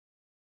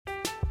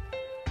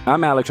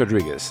I'm Alex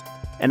Rodriguez.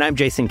 And I'm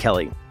Jason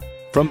Kelly.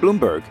 From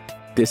Bloomberg,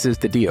 this is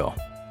The Deal.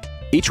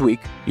 Each week,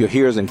 you'll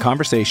hear us in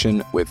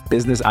conversation with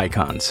business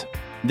icons.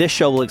 This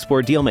show will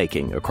explore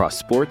deal-making across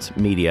sports,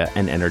 media,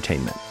 and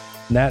entertainment.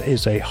 That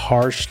is a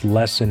harsh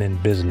lesson in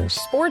business.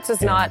 Sports is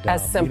not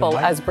as simple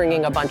as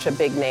bringing a bunch of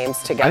big names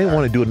together. I didn't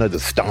want to do another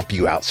stomp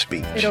you out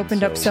speech. It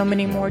opened up so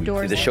many more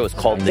doors. The show is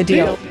called The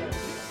Deal.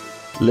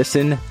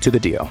 Listen to The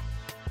Deal.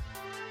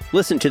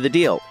 Listen to The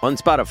Deal on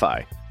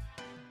Spotify.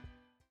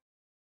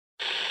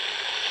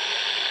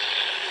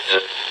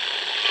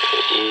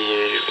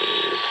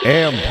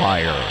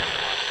 Empire.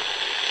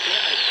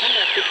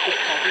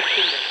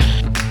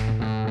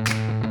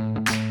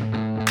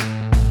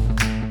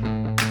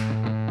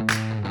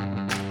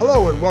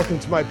 Hello and welcome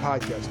to my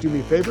podcast. Do me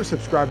a favor,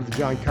 subscribe to the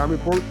John Keim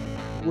Report.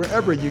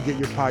 Wherever you get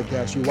your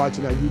podcast, you're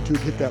watching on YouTube,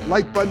 hit that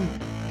like button,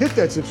 hit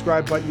that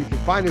subscribe button. You can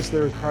find us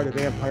there as part of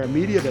Empire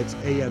Media. That's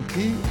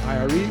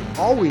AMPIRE.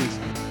 Always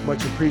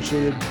much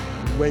appreciated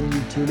when you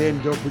tune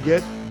in. Don't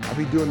forget, I'll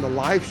be doing the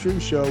live stream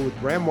show with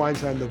Bram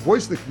Weinstein, the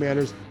voice of the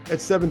Commanders, at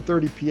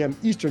 7:30 p.m.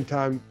 Eastern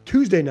Time,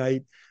 Tuesday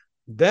night.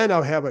 Then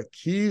I'll have a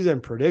keys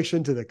and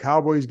prediction to the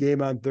Cowboys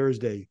game on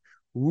Thursday.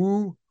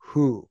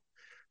 Woo-hoo.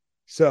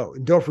 So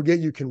don't forget,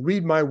 you can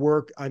read my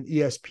work on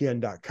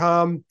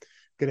ESPN.com.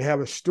 Going to have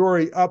a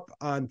story up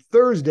on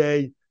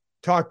Thursday.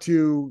 Talk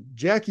to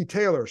Jackie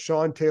Taylor,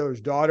 Sean Taylor's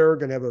daughter.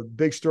 Going to have a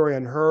big story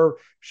on her.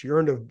 She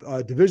earned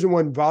a Division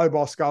I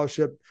volleyball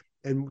scholarship,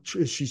 and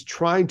she's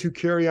trying to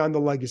carry on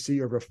the legacy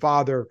of her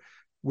father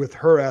with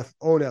her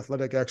own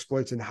athletic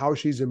exploits and how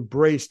she's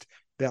embraced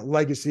that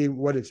legacy,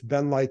 what it's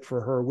been like for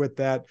her with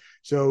that.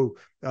 So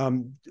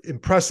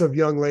impressive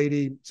young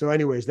lady. So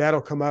anyways, that'll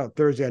come out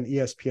Thursday on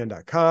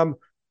ESPN.com.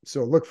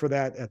 So look for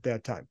that at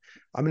that time.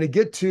 I'm going to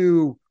get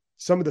to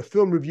some of the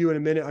film review in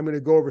a minute. I'm going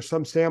to go over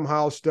some Sam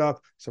Howell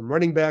stuff, some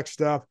running back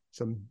stuff,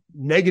 some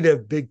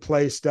negative big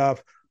play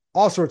stuff,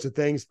 all sorts of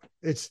things.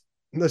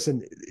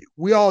 Listen,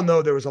 we all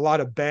know there was a lot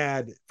of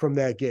bad from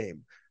that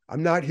game.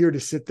 I'm not here to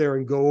sit there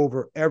and go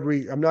over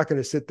I'm not going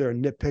to sit there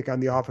and nitpick on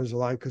the offensive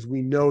line because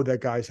we know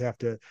that guys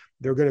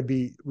they're going to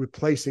be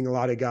replacing a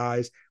lot of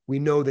guys. We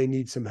know they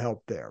need some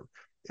help there.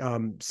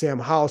 Sam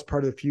Howell's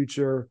part of the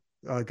future.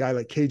 A guy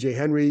like KJ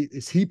Henry,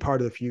 is he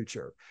part of the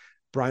future?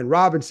 Brian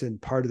Robinson,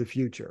 part of the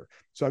future.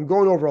 So I'm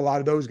going over a lot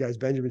of those guys.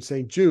 Benjamin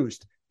St.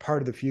 Juste,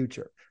 part of the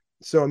future.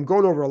 So I'm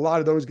going over a lot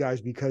of those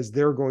guys because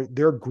their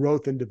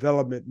growth and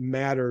development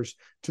matters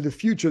to the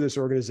future of this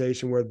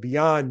organization, where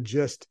beyond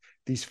just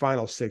these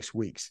final 6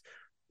 weeks.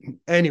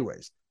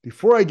 Anyways,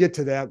 before I get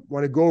to that, I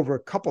want to go over a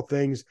couple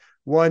things.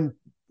 One,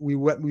 we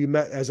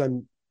met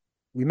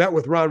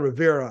with Ron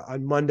Rivera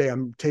on Monday.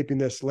 I'm taping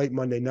this late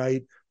Monday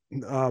night.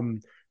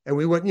 And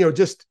we went,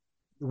 just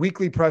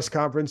weekly press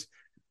conference.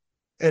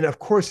 And of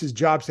course, his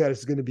job status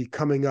is going to be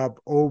coming up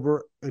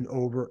over and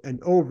over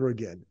and over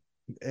again.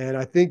 And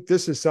I think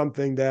this is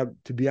something that,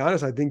 to be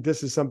honest, I think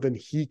this is something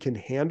he can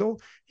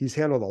handle. He's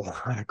handled a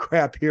lot of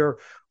crap here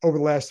over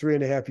the last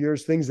 3.5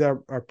 years, things that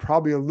are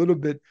probably a little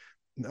bit,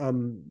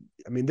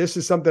 this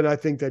is something I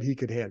think that he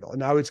could handle.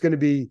 Now it's going to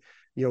be,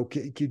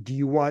 do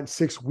you want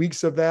 6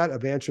 weeks of that,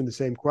 of answering the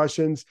same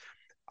questions?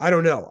 I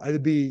don't know.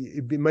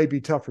 It might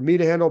be tough for me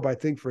to handle, but I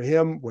think for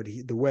him,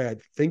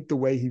 the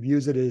way he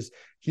views it is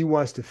he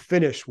wants to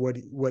finish what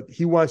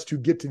he wants to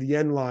get to the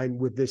end line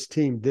with this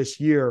team this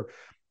year,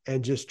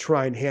 and just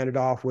try and hand it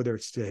off, whether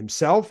it's to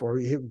himself or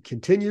he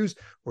continues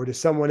or to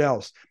someone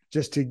else,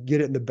 just to get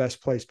it in the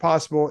best place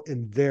possible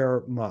in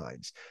their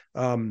minds.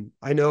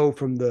 I know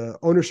from the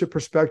ownership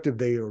perspective,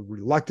 they are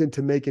reluctant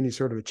to make any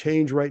sort of a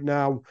change right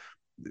now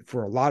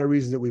for a lot of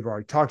reasons that we've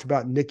already talked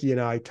about. Nikki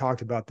and I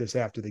talked about this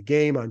after the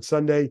game on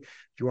Sunday. If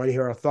you want to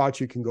hear our thoughts,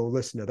 you can go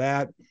listen to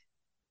that.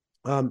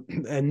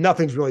 And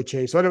nothing's really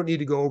changed. So I don't need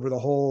to go over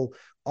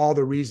all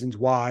the reasons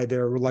why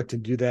they're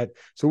reluctant to do that.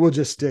 So we'll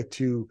just stick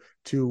to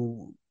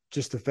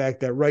just the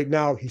fact that right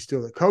now he's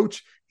still the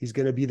coach. He's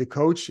going to be the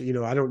coach.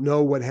 I don't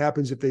know what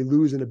happens if they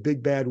lose in a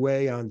big, bad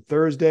way on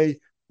Thursday.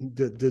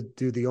 Do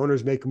the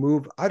owners make a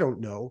move? I don't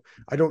know.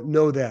 I don't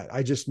know that.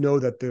 I just know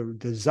that the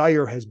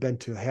desire has been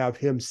to have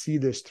him see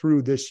this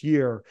through this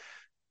year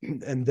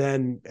and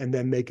then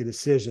make a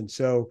decision.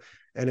 So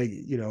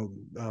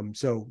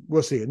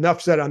we'll see.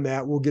 Enough said on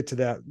that. We'll get to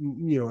that.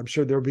 I'm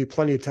sure there'll be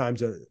plenty of time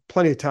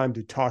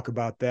to talk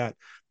about that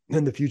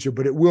in the future,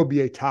 but it will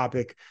be a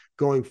topic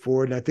going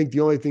forward. And I think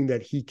the only thing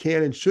that he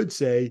can and should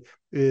say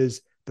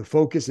is the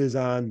focus is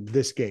on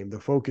this game. The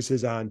focus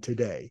is on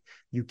today.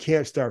 You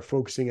can't start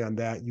focusing on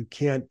that. You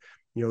can't,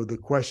 the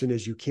question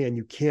is you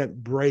can't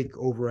break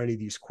over any of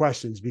these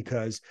questions,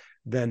 because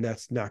then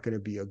that's not going to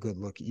be a good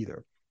look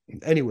either.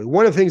 Anyway,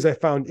 one of the things I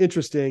found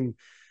interesting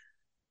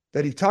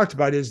that he talked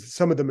about is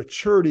some of the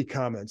maturity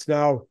comments.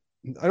 Now,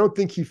 I don't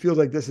think he feels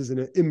like this is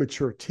an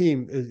immature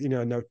team.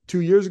 Now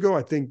 2 years ago,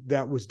 I think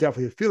that was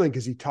definitely a feeling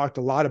because he talked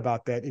a lot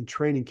about that in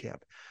training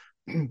camp.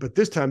 But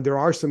this time there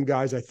are some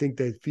guys I think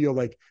they feel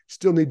like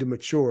still need to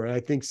mature. And I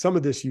think some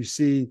of this you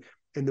see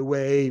in the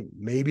way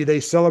maybe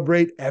they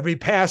celebrate every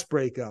pass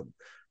breakup.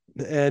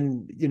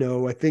 And,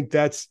 I think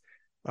that's,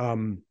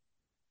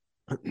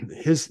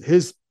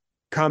 his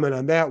comment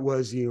on that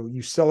was,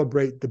 you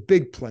celebrate the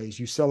big plays,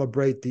 you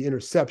celebrate the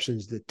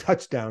interceptions, the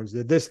touchdowns,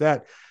 the this,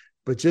 that,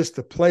 but just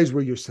the plays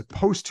where you're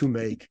supposed to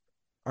make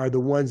are the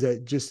ones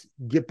that just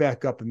get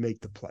back up and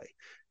make the play.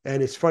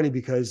 And it's funny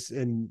because, I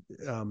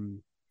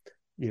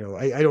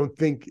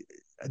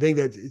think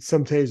that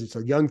sometimes it's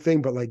a young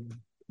thing, but like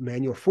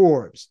Emmanuel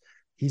Forbes,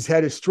 he's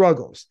had his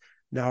struggles.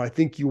 Now, I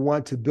think you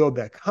want to build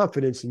that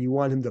confidence and you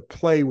want him to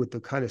play with the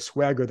kind of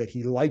swagger that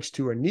he likes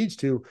to or needs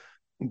to,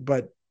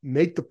 but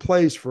make the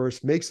plays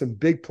first, make some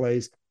big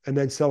plays, and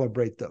then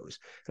celebrate those.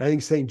 And I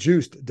think St.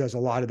 Just does a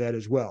lot of that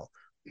as well.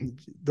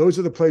 Those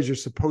are the plays you're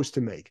supposed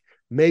to make.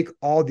 Make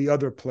all the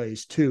other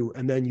plays too,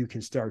 and then you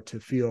can start to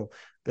feel,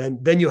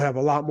 then you'll have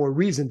a lot more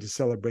reason to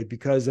celebrate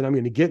because, and I'm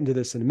going to get into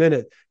this in a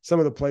minute, some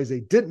of the plays they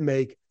didn't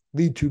make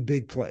lead to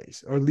big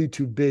plays or lead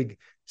to big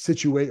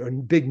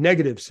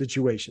negative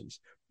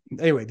situations.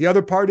 Anyway, the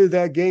other part of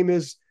that game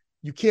is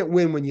you can't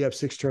win when you have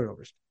 6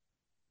 turnovers.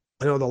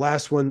 I know the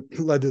last one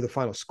led to the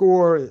final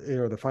score,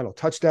 the final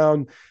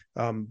touchdown.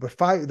 But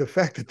the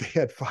fact that they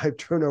had 5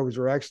 turnovers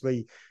or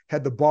actually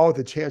had the ball with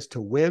a chance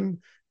to win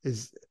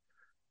is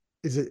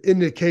an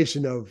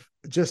indication of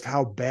just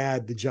how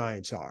bad the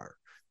Giants are.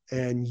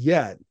 And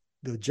yet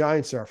the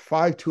Giants are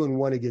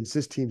 5-2-1 against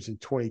this team's in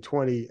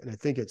 2020. And I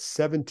think it's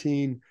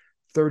 17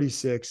 and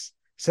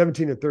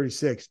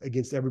 36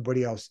 against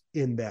everybody else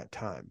in that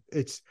time.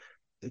 It's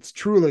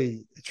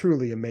truly,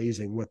 truly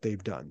amazing what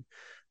they've done.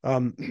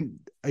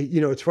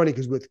 It's funny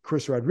because with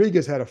Chris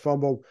Rodriguez had a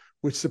fumble,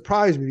 which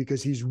surprised me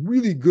because he's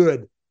really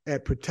good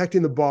at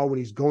protecting the ball when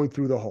he's going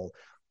through the hole,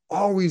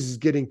 always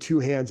getting 2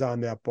 hands on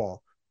that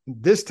ball.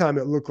 This time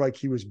it looked like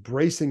he was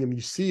bracing him.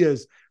 You see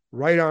his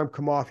right arm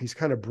come off. He's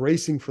kind of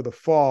bracing for the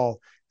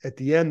fall at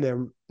the end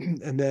there.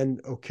 And then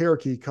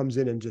Okereke comes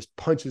in and just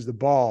punches the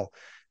ball.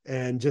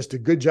 And just a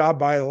good job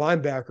by a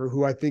linebacker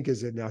who I think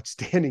is an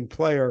outstanding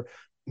player.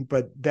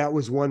 But that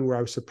was one where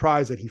I was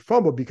surprised that he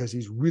fumbled because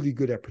he's really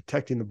good at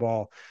protecting the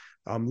ball.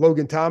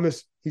 Logan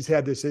Thomas, he's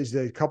had this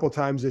a couple of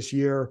times this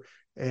year,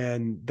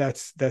 and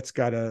that's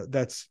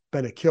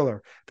been a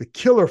killer. The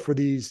killer for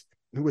these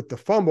with the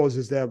fumbles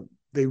is that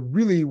they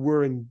really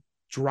were in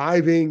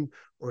driving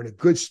or in a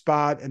good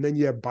spot, and then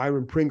you have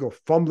Byron Pringle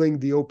fumbling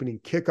the opening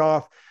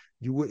kickoff.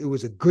 It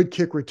was a good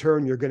kick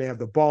return. You're going to have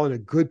the ball in a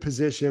good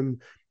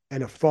position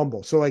and a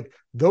fumble. So like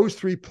those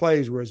 3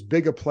 plays were as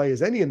big a play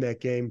as any in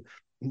that game.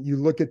 You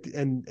look at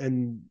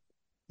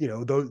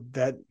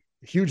that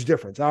huge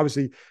difference.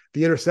 Obviously,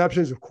 the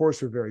interceptions, of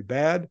course, are very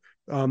bad.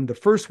 The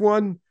first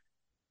one,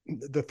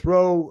 the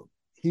throw,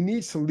 he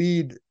needs to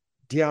lead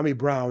De'Ami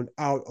Brown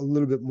out a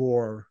little bit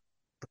more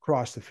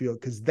across the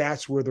field because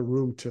that's where the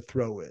room to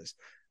throw is.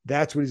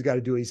 That's what he's got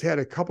to do. He's had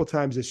a couple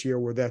times this year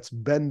where that's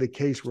been the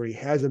case where he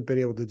hasn't been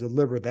able to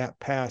deliver that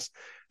pass.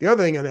 The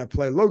other thing on that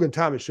play, Logan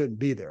Thomas shouldn't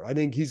be there. I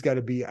think he's got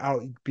to be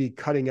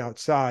cutting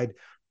outside.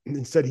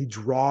 Instead, he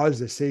draws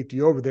the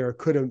safety over there.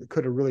 Could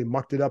have really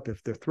mucked it up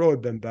if the throw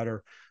had been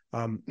better.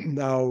 But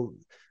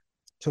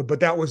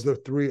that was the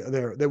 3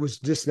 there. That was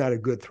just not a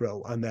good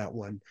throw on that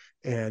one,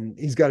 and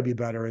he's got to be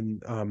better.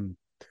 And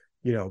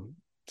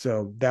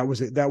so that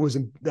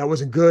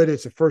wasn't good.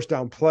 It's a first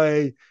down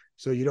play,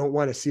 so you don't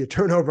want to see a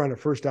turnover on a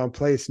first down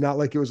play. It's not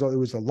like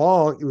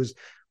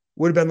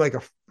would have been like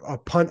a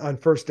punt on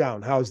first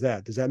down. How's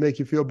that? Does that make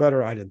you feel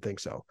better? I didn't think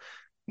so.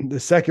 The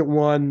second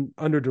one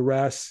under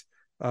duress.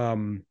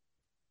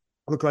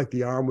 Looked like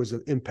the arm was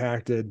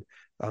impacted,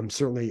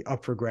 certainly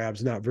up for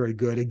grabs, not very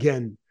good.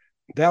 Again,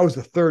 that was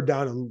the 3rd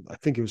down, and I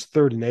think it was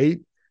 3rd and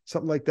 8,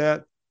 something like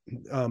that.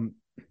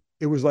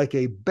 It was like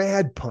a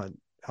bad punt.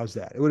 How's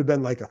that? It would have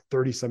been like a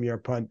 30-some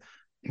yard punt.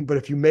 But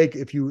if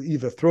you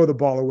either throw the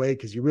ball away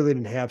because you really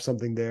didn't have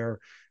something there,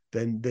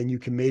 then you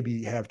can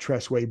maybe have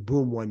Tressway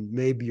boom one.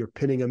 Maybe you're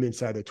pinning him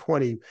inside the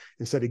 20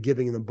 instead of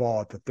giving him the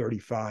ball at the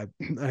 35.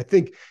 And I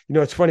think,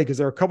 it's funny because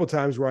there are a couple of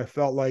times where I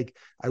felt like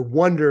I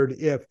wondered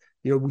if,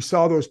 we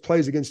saw those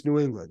plays against New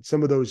England,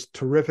 some of those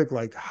terrific,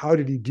 like, how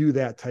did he do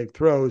that type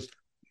throws?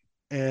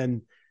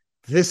 And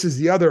this is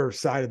the other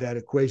side of that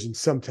equation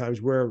sometimes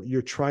where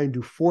you're trying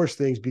to force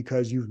things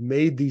because you've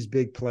made these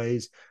big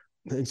plays.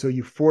 And so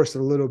you force it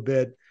a little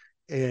bit,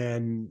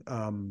 and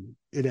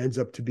it ends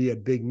up to be a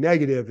big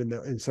negative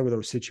in some of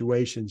those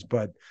situations.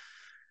 But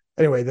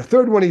anyway, the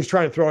third one, he's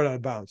trying to throw it out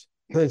of bounds.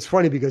 And it's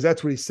funny because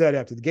that's what he said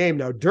after the game.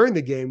 Now, during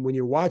the game, when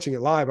you're watching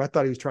it live, I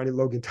thought he was trying to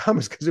Logan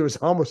Thomas because it was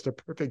almost a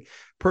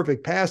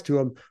perfect pass to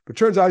him. But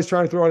turns out he's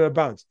trying to throw it out of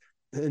bounds.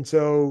 And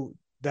so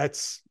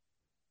that's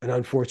an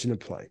unfortunate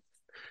play.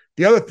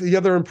 The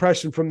other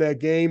impression from that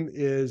game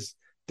is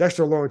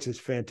Dexter Lawrence is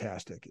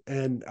fantastic.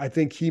 And I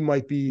think he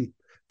might be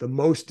the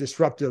most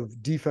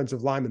disruptive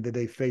defensive lineman that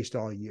they faced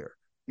all year.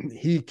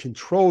 He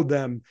controlled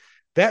them.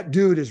 That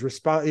dude is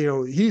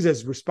he's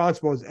as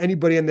responsible as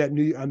anybody on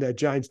that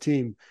Giants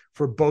team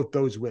for both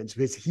those wins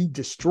because he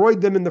destroyed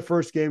them in the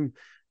first game.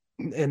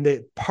 And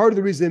part of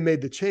the reason they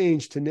made the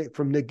change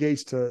from Nick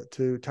Gates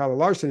to Tyler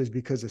Larson is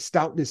because of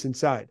stoutness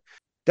inside.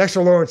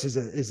 Dexter Lawrence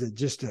is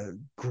just a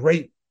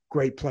great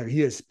player.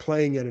 He is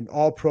playing at an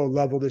all-pro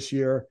level this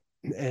year.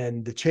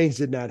 and the change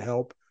did not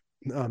help.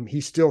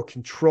 He still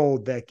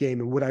controlled that game.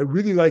 And what I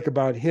really like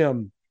about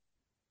him,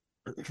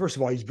 first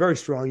of all, he's very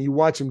strong. You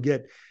watch him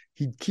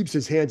he keeps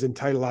his hands in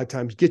tight a lot of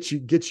times, gets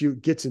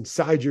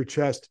inside your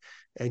chest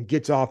and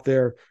gets off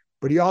there.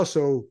 But he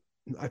also,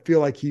 I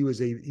feel like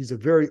he's a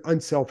very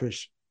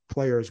unselfish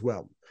player as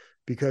well,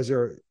 because there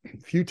are a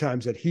few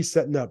times that he's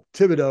setting up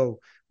Thibodeau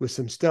with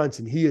some stunts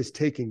and he is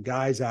taking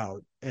guys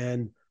out,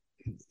 and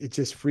it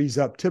just frees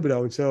up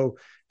Thibodeau. And so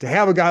to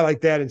have a guy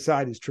like that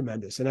inside is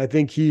tremendous. And I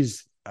think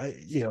he's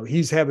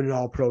having an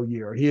all-pro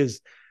year.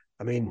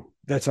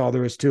 That's all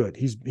there is to it.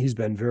 He's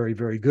been very,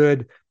 very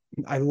good.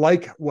 I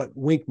like what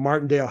Wink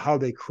Martindale, how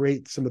they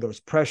create some of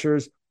those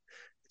pressures.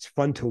 It's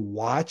fun to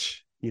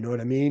watch, you know what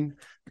I mean?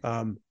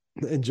 And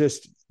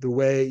just the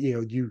way,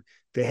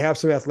 they have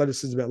some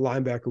athleticism at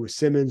linebacker with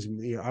Simmons,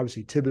 and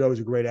obviously Thibodeau is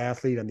a great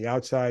athlete on the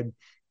outside,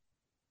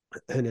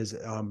 and is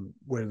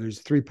where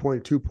there's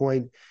 3-point,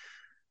 2-point,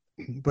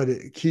 but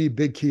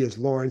big key is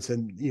Lawrence,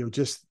 and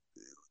just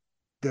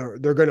they're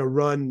going to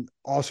run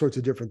all sorts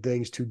of different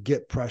things to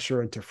get pressure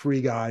and to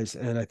free guys,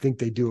 and I think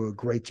they do a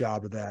great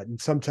job of that.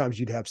 And sometimes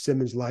you'd have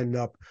Simmons lining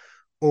up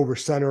over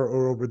center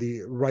or over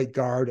the right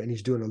guard, and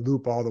he's doing a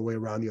loop all the way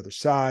around the other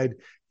side.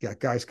 You got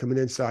guys coming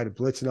inside and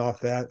blitzing off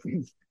that.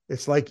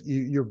 It's like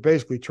you're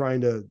basically trying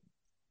to,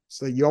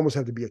 so you almost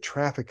have to be a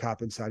traffic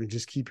cop inside and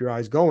just keep your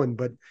eyes going,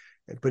 but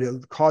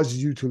it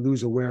causes you to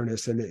lose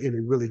awareness, and it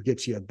really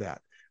gets you at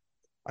that.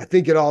 I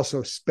think it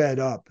also sped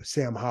up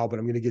Sam Howell, but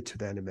I'm going to get to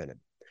that in a minute.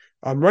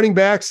 Running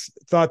backs,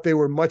 thought they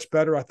were much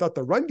better. I thought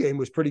the run game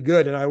was pretty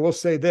good. And I will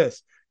say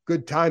this,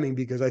 good timing,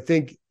 because I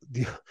think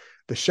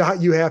the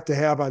shot you have to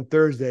have on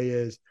Thursday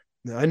is,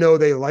 I know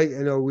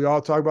we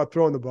all talk about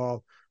throwing the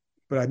ball,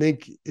 but I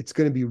think it's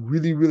going to be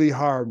really, really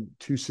hard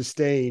to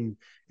sustain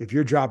if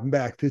you're dropping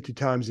back 50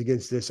 times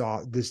against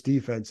this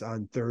defense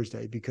on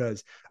Thursday,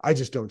 because I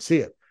just don't see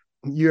it.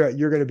 You're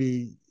going to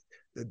be,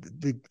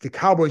 the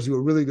Cowboys do a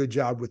really good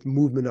job with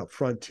movement up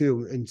front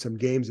too in some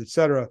games, et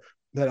cetera.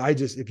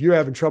 If you're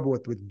having trouble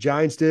with what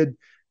Giants did,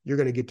 you're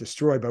going to get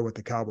destroyed by what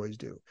the Cowboys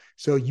do.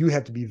 So you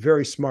have to be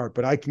very smart,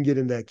 but I can get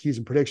into that keys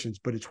and predictions,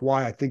 but it's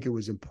why I think it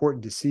was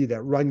important to see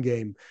that run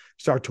game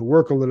start to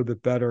work a little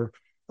bit better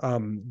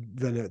than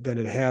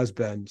it has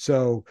been.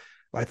 So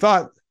I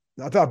thought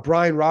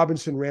Brian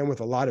Robinson ran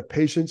with a lot of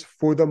patience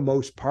for the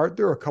most part.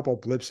 There are a couple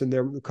of blips in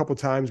there, a couple of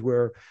times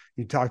where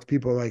you talk to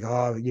people like,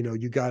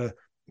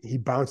 he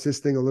bounced this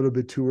thing a little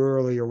bit too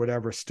early or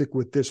whatever, stick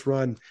with this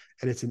run.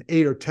 And it's an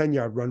 8 or 10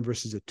 yard run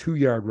versus a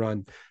 2-yard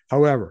run.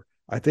 However,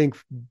 I think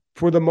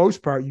for the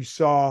most part, you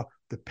saw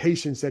the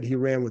patience that he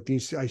ran with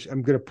these.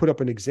 I'm going to put up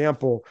an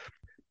example,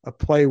 a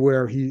play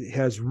where he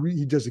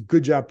does a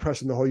good job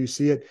pressing the hole. You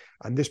see it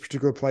on this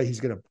particular play. He's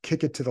going to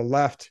kick it to the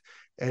left,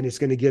 and it's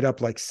going to get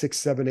up like 6,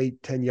 7,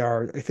 8, 10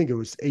 yards. I think it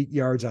was 8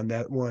 yards on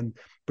that one,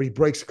 but he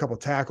breaks a couple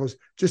of tackles.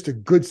 Just a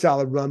good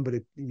solid run, but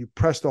you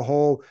press the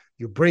hole,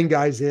 you bring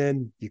guys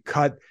in, you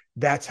cut.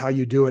 That's how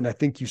you do it. And I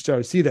think you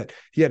started to see that.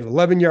 He had an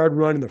 11-yard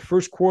run in the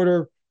first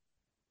quarter.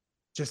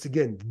 Just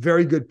again,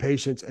 very good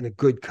patience and a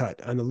good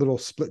cut on a little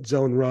split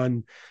zone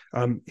run.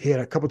 He had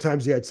a couple of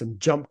times he had some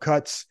jump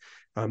cuts,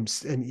 and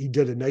he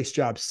did a nice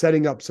job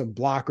setting up some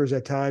blockers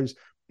at times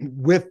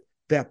with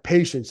that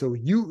patience. So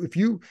if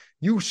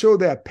you show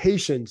that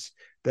patience,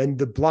 then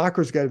the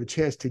blockers got a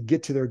chance to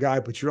get to their guy,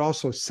 but you're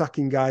also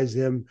sucking guys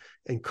in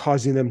and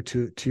causing them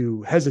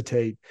to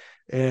hesitate.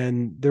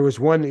 And there was a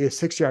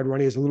 6-yard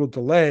run. He has a little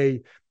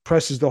delay,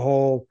 presses the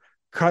hole,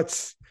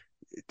 cuts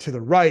to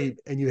the right,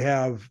 and you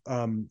have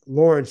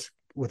Lawrence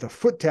with a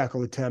foot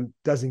tackle attempt,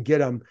 doesn't get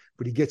him,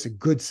 but he gets a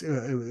good,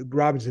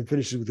 Robinson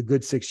finishes with a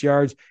good 6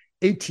 yards,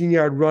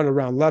 18-yard run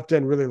around left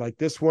end, really like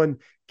this one,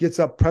 gets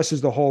up,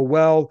 presses the hole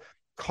well,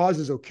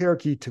 causes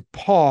Okereke to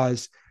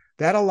pause.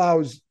 That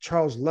allows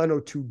Charles Leno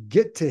to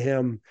get to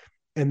him,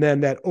 and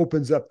then that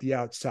opens up the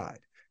outside.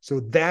 So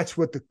that's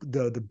what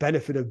the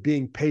benefit of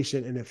being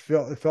patient, and it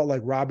felt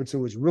like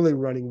Robinson was really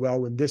running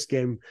well in this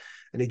game.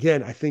 And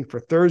again, I think for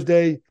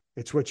Thursday,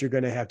 it's what you're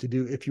going to have to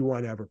do if you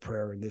want to have a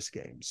prayer in this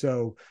game.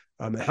 So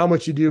how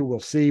much you do, we'll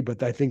see,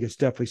 but I think it's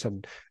definitely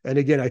something. And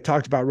again, I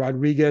talked about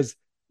Rodriguez.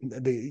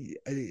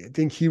 I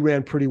think he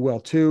ran pretty well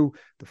too.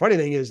 The funny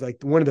thing is, like,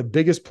 one of the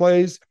biggest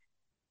plays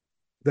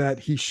that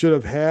he should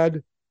have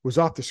had was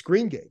off the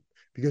screen game,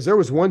 because there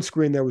was one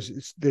screen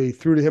they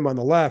threw to him on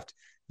the left.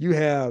 You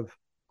have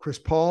Chris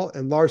Paul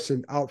and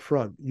Larson out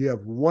front. You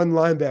have one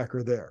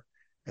linebacker there,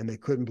 and they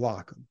couldn't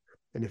block him.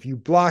 And if you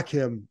block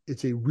him,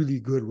 it's a really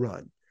good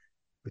run,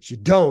 but you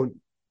don't,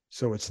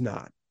 so it's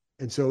not.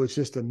 And so it's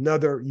just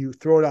you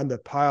throw it on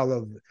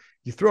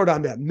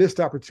that missed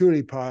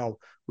opportunity pile,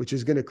 which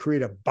is going to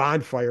create a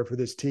bonfire for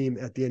this team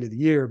at the end of the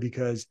year,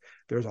 because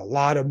there's a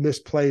lot of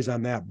missed plays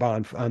on that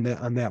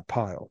on that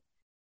pile.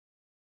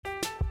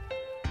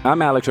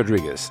 I'm Alex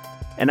Rodriguez.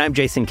 And I'm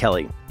Jason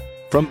Kelly.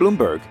 From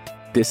Bloomberg,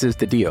 this is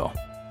The Deal.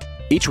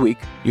 Each week,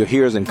 you'll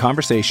hear us in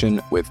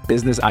conversation with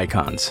business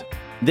icons.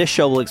 This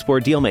show will explore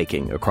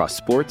deal-making across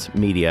sports,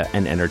 media,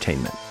 and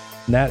entertainment.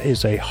 And that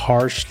is a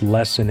harsh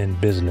lesson in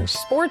business.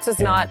 Sports is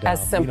not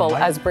as simple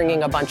as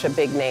bringing a bunch of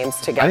big names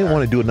together. I didn't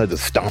want to do another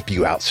stomp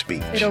you out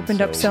speech. It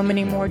opened up so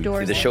many more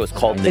doors. The show is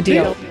called The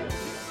Deal.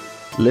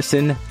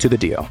 Listen to the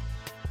deal.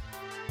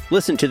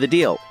 Listen to The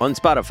Deal on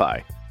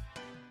Spotify.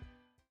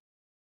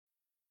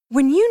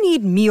 When you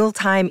need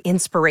mealtime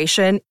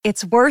inspiration,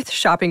 it's worth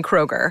shopping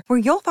Kroger, where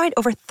you'll find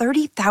over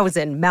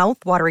 30,000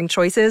 mouth-watering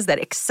choices that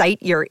excite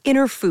your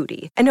inner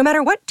foodie. And no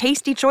matter what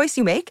tasty choice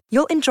you make,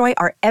 you'll enjoy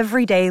our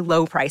everyday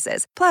low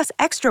prices, plus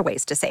extra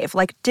ways to save,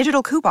 like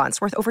digital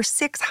coupons worth over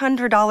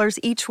 $600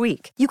 each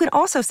week. You can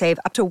also save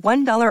up to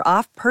 $1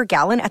 off per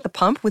gallon at the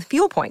pump with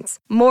fuel points.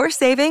 More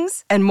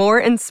savings and more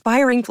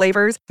inspiring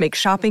flavors make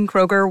shopping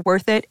Kroger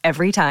worth it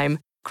every time.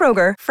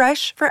 Kroger,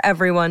 fresh for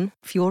everyone.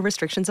 Fuel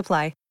restrictions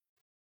apply.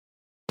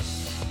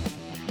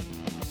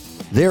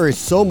 There is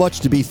so much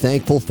to be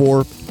thankful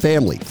for: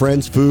 family,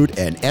 friends, food,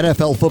 and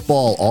NFL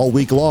football all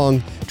week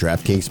long.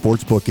 DraftKings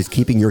Sportsbook is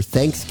keeping your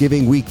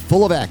Thanksgiving week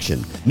full of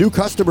action. New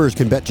customers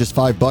can bet just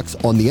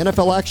 $5 on the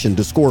NFL action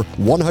to score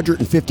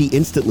 $150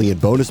 instantly in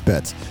bonus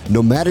bets.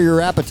 No matter your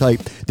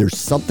appetite, there's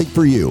something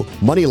for you.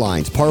 Money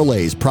lines,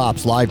 parlays,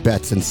 props, live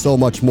bets, and so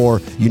much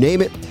more. You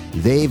name it,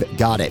 they've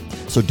got it.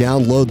 So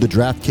download the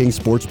DraftKings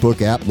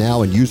Sportsbook app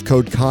now and use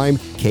code KEIM,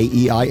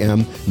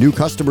 K-E-I-M. New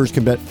customers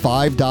can bet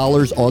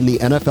 $5 on the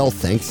NFL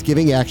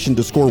Thanksgiving action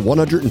to score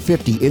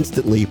 $150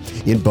 instantly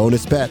in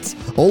bonus bets.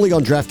 Only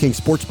on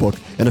DraftKings Sportsbook,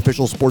 an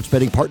official sports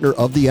betting partner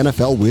of the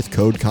NFL, with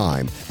code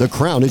KEIM. The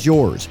crown is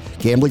yours.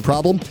 Gambling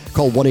problem?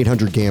 Call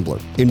 1-800-GAMBLER.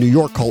 In New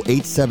York, call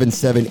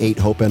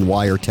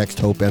 877-8-HOPE-NY or text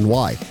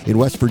HOPE-NY. In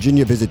West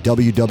Virginia, visit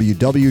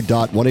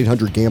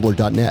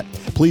www.1800gambler.net.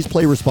 Please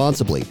play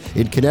responsibly.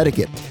 In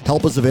Connecticut,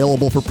 help is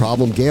available for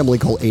problem gambling.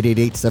 Call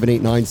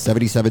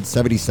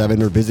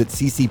 888-789-7777 or visit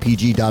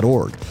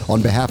ccpg.org.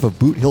 On behalf of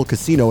Boot Hill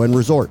Casino and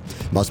Resort,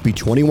 must be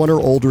 21 or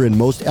older in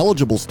most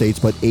eligible states,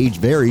 but age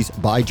varies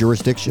by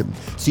jurisdiction.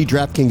 See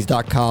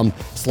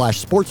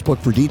DraftKings.com/sportsbook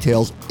for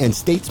details and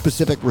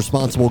state-specific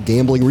responsible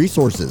gambling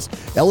resources.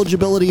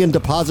 Eligibility and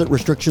deposit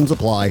restrictions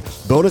apply.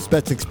 Bonus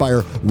bets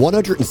expire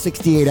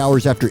 168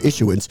 hours after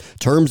issuance.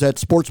 Terms at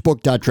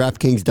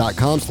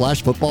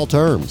sportsbook.draftkings.com/football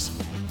terms.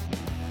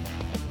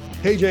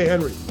 KJ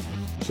Henry.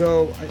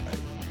 So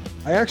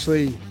I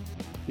actually,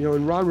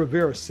 and Ron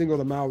Rivera singled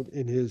him out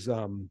in his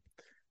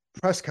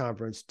press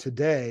conference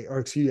today,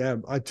 or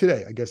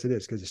today, I guess it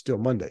is because it's still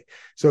Monday.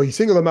 So he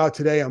singled him out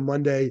today on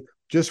Monday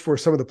just for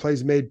some of the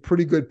plays made,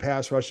 pretty good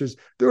pass rushes.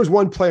 There was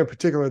one play in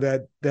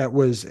particular that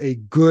was a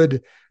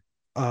good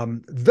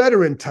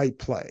veteran type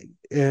play.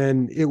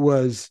 And it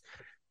was,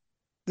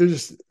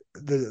 there's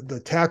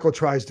the tackle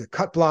tries to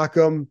cut block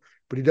him,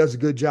 but he does a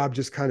good job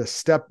just kind of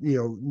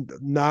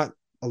not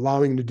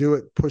allowing him to do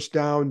it, push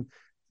down,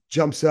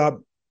 jumps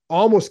up,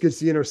 almost gets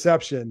the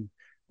interception,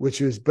 but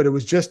it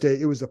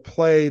was a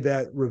play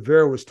that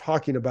Rivera was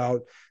talking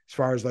about as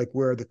far as like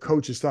where the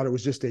coaches thought it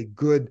was just a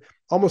good,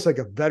 almost like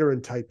a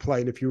veteran type play.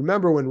 And if you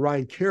remember when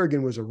Ryan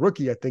Kerrigan was a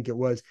rookie, I think it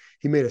was,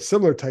 he made a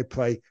similar type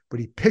play, but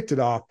he picked it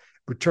off,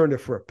 returned it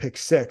for a pick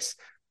six.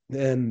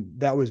 And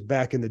that was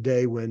back in the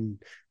day when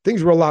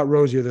things were a lot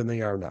rosier than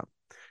they are now.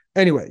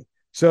 Anyway,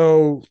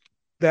 so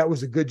that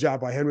was a good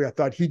job by Henry. I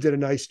thought he did a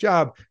nice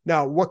job.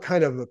 Now, what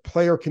kind of a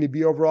player can he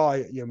be overall?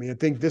 I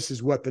think this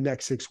is what the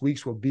next 6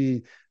 weeks will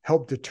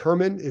help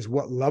determine, is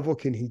what level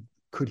could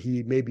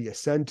he maybe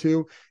ascend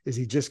to? Is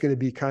he just going to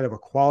be kind of a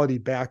quality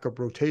backup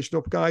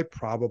rotational guy?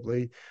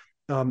 Probably.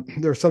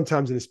 There are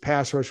sometimes in his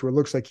pass rush where it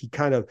looks like he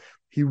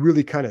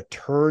really kind of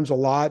turns a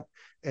lot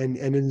and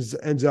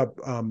ends up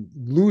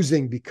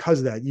losing because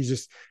of that.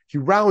 He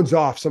rounds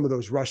off some of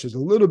those rushes a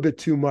little bit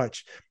too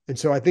much. And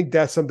so I think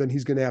that's something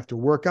he's going to have to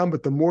work on.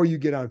 But the more you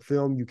get on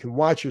film, you can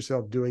watch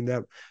yourself doing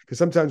that, because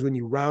sometimes when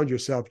you round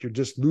yourself, you're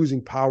just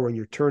losing power and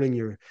you're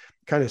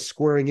kind of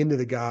squaring into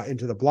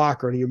the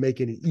blocker, and you're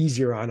making it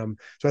easier on him.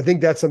 So I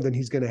think that's something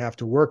he's going to have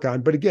to work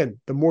on. But again,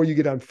 the more you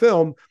get on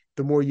film,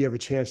 the more you have a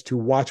chance to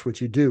watch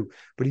what you do.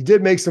 But he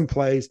did make some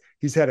plays.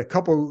 He's had a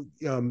couple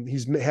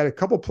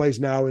plays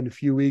now in a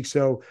few weeks.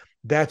 So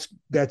that's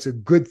a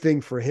good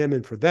thing for him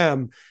and for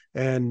them.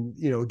 And,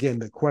 again,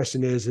 the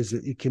question is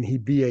can he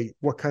be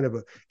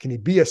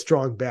a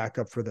strong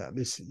backup for them?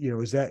 Is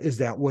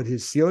that what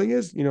his ceiling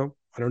is?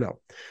 I don't know.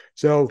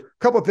 So a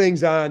couple of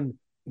things on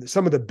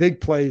some of the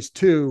big plays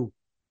too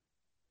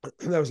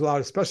that was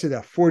allowed, especially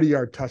that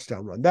 40-yard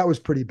touchdown run. That was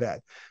pretty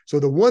bad. So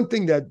the one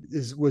thing that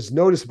was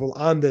noticeable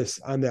on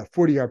that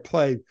 40-yard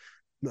play,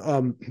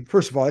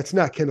 first of all, it's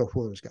not Kendall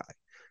Fuller's guy.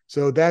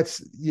 So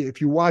that's,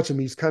 if you watch him,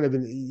 he's kind of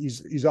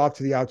he's off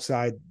to the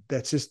outside.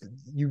 That's just,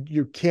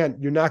 you're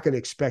not going to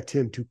expect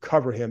him to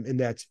cover him in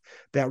that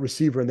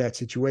receiver in that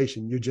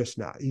situation. You're just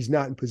not. He's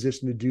not in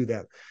position to do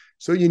that.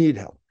 So you need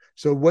help.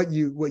 So what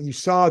you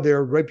saw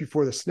there right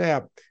before the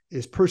snap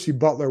is Percy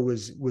Butler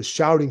was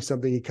shouting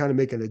something. He kind of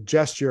making a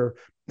gesture,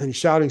 and he's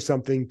shouting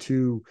something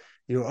to,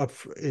 up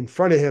in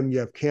front of him, you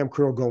have Cam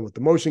Curl going with the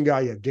motion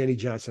guy. You have Danny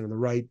Johnson on the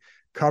right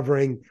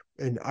covering.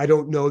 And I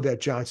don't know that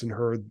Johnson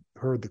heard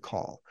the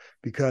call,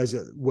 because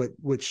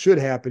what should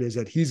happen is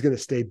that he's going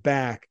to stay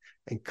back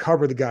and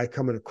cover the guy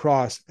coming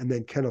across. And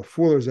then Kendall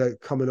Fuller's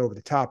coming over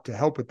the top to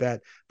help with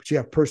that. But you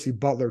have Percy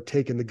Butler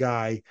taking the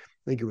guy,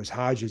 I think it was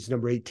Hodges,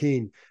 number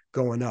 18,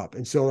 going up.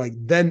 And so like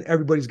then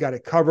everybody's got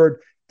it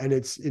covered, and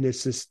it's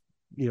just,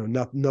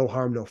 no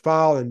harm, no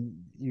foul. And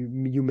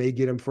you may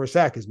get him for a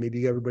sack because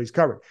maybe everybody's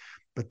covered.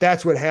 But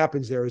that's what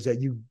happens there is that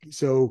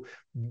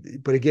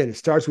but again, it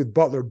starts with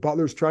Butler.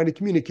 Butler's trying to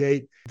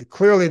communicate.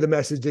 Clearly the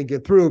message didn't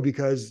get through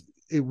because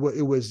it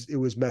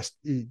was messed.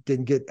 It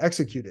didn't get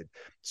executed.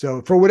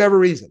 So for whatever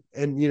reason,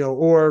 and,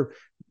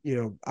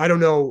 I don't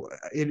know,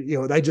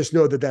 I just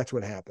know that that's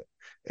what happened.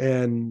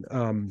 And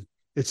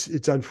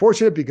it's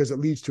unfortunate because it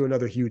leads to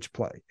another huge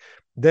play.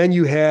 Then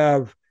you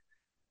have,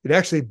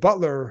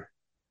 Butler,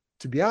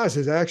 to be honest,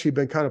 has actually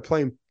been kind of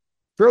playing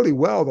fairly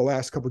well the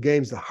last couple of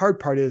games. The hard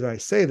part is, I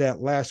say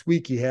that last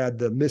week he had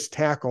the missed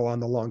tackle on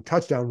the long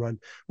touchdown run,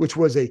 which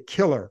was a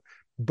killer.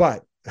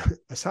 But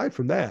aside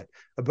from that,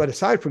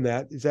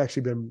 it's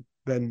actually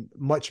been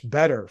much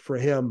better for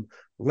him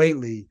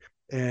lately.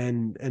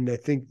 And I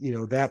think,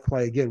 that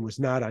play again was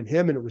not on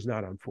him, and it was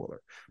not on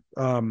Fuller.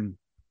 And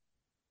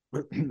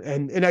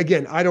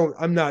again,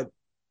 I'm not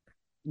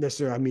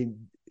necessarily,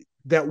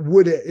 that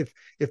would, if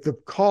the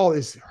call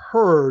is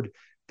heard,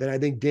 then I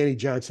think Danny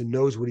Johnson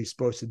knows what he's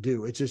supposed to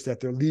do. It's just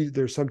that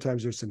there's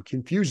sometimes some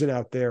confusion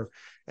out there,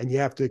 and you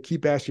have to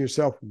keep asking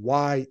yourself,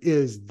 why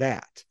is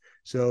that?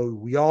 So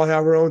we all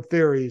have our own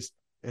theories,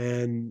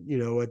 and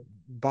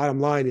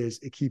bottom line is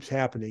it keeps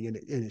happening, and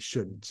it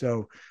shouldn't.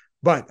 So,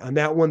 but on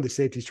that one, the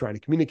safety's trying to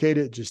communicate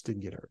it, just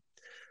didn't get hurt.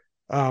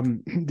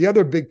 The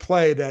other big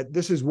play, that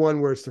this is one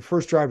where it's the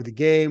first drive of the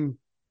game,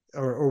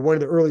 or one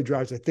of the early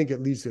drives. I think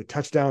it leads to a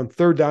touchdown,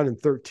 3rd down and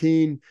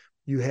 13.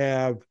 You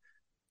have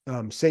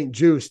St.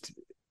 Just.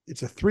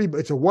 It's a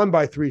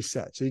 1-by-3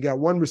 set. So you got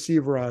one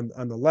receiver on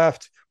the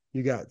left,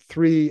 you got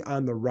 3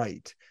 on the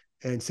right,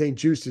 and St.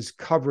 Just is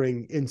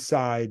covering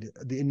inside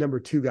the number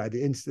 2 guy,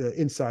 the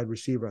inside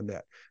receiver on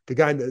that, the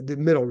guy in the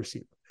middle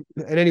receiver.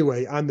 And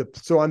anyway, on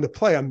the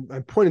play, I'm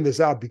pointing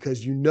this out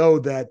because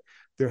that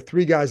there are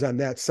 3 guys on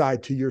that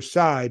side to your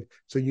side,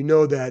 so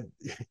that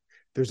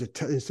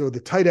so the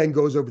tight end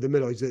goes over the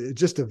middle. He's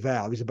just a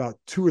valve. He's about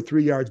 2 or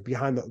 3 yards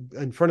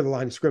in front of the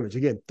line of scrimmage.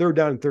 Again, 3rd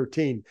down and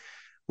 13.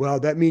 Well,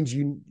 that means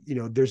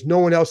there's no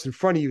one else in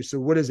front of you. So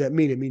what does that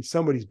mean? It means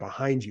somebody's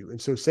behind you.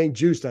 And so St.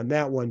 Just on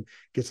that one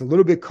gets a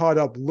little bit caught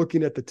up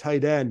looking at the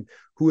tight end,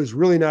 who is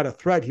really not a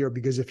threat here,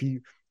 because if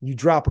you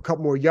drop a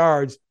couple more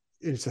yards,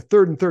 it's a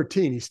 3rd and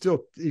 13. He's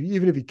still,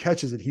 even if he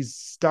catches it, he's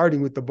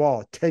starting with the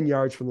ball 10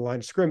 yards from the line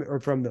of scrimmage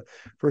or from the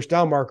first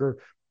down marker.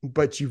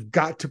 But you've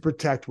got to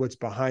protect what's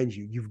behind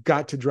you. You've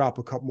got to drop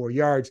a couple more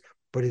yards,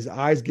 but his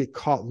eyes get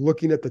caught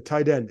looking at the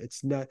tight end.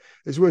 It's not,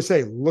 as we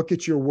say, look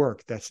at your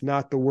work. That's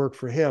not the work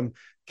for him.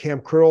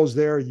 Cam Curl's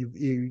there.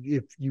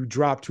 If you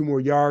drop 2 more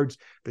yards,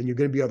 then you're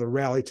going to be able to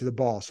rally to the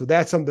ball. So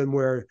that's something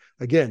where,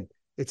 again,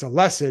 it's a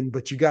lesson,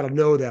 but you got to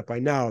know that by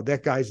now.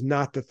 That guy's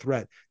not the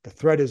threat. The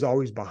threat is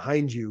always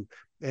behind you.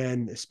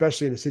 And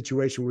especially in a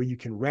situation where you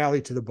can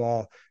rally to the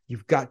ball,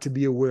 you've got to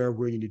be aware of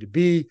where you need to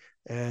be.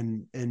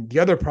 And the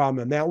other problem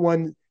on that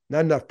one,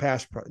 not enough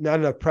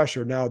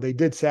pressure. Now, they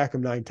did sack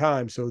him 9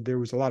 times, so there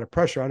was a lot of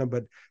pressure on him.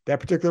 But that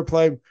particular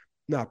play,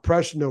 no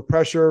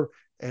pressure.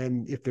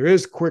 And if there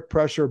is quick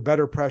pressure,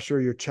 better pressure,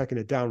 you're checking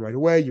it down right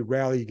away. You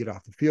rally, you get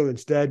off the field.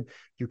 Instead,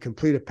 you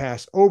complete a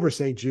pass over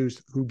St.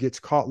 Just, who gets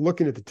caught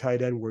looking at the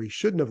tight end where he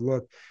shouldn't have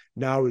looked.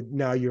 Now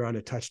you're on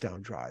a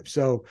touchdown drive.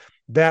 So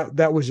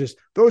that was just,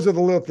 those are the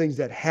little things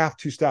that have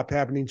to stop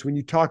happening. So when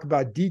you talk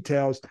about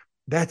details,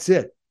 that's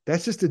it.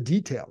 That's just a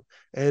detail.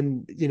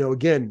 And,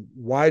 again,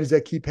 why does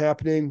that keep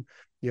happening?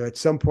 At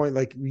some point,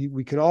 like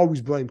we can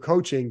always blame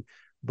coaching,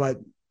 but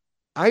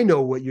I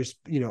know what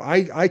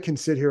I can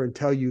sit here and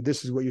tell you,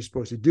 this is what you're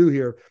supposed to do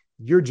here.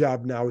 Your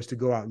job now is to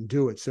go out and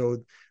do it. So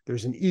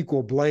there's an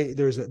equal blame.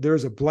 There's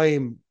a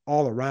blame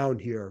all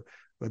around here.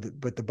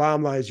 But the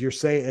bottom line is,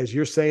 as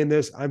you're saying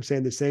this, I'm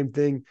saying the same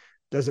thing.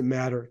 Doesn't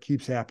matter. It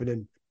keeps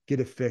happening. Get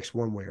it fixed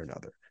one way or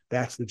another.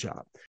 That's the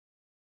job.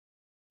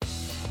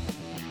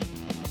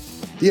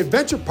 The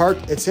Adventure Park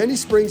at Sandy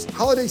Springs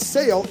holiday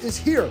sale is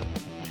here.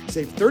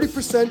 Save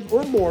 30%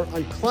 or more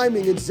on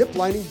climbing and zip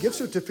lining gift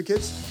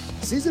certificates,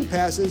 season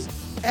passes,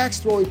 axe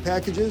throwing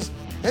packages,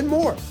 and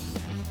more.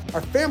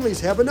 Our families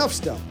have enough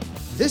stuff.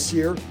 This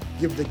year,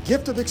 give the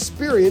gift of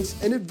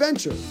experience and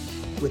adventure.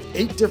 With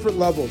 8 different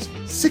levels,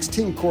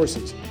 16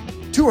 courses,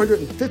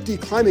 250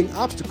 climbing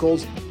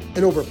obstacles,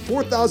 and over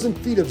 4,000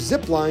 feet of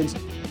zip lines,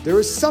 there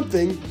is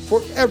something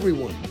for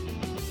everyone.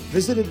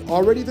 Visited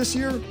already this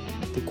year?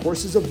 The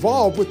courses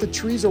evolve with the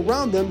trees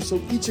around them,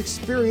 so each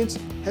experience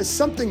has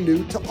something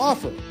new to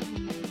offer.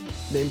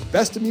 Named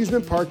Best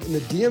Amusement Park in the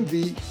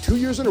DMV 2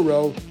 years in a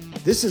row,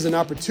 this is an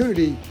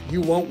opportunity you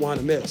won't want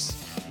to miss.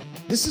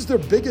 This is their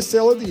biggest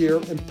sale of the year,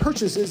 and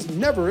purchases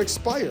never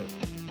expire.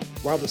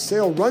 While the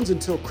sale runs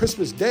until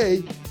Christmas Day,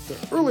 the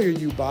earlier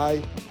you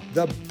buy,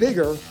 the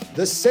bigger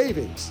the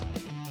savings.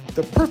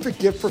 The perfect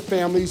gift for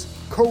families,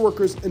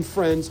 coworkers, and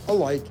friends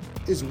alike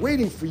is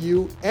waiting for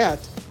you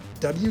at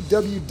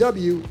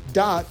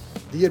www.sandySprings.com.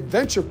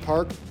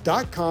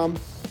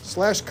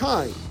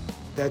 theadventurepark.com/kind.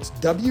 That's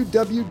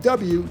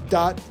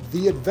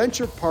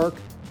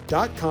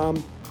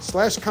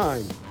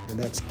www.theadventurepark.com/kind. And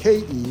that's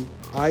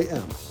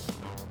KEIM.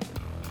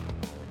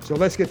 So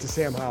let's get to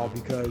Sam Howell,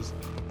 because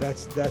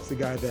that's the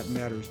guy that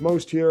matters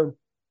most here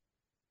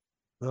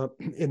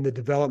in the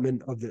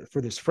development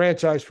for this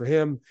franchise, for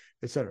him,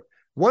 etc.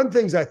 One of the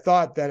things I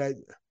thought that I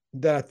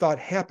thought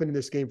happened in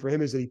this game for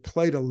him is that he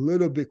played a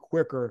little bit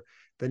quicker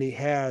than he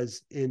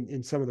has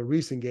in some of the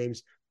recent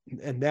games,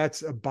 and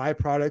that's a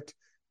byproduct.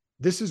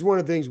 This is one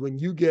of the things when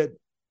you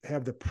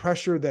have the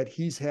pressure that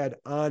he's had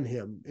on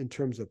him in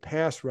terms of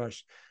pass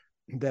rush,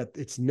 that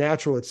it's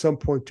natural at some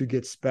point to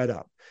get sped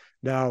up.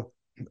 Now,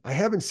 I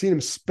haven't seen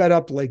him sped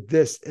up like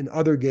this in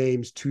other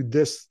games to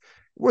this.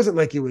 It wasn't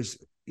like it was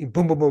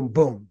boom, boom, boom,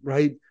 boom,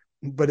 right?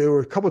 But there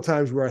were a couple of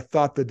times where I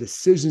thought the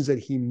decisions that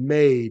he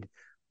made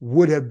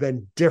would have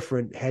been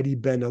different had he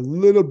been a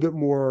little bit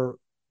more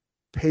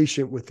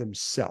patient with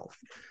himself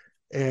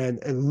and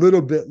a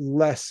little bit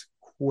less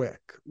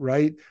quick,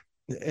 right?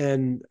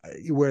 And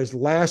whereas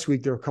last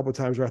week, there were a couple of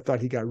times where I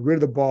thought he got rid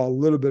of the ball a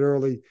little bit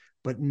early,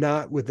 but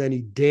not with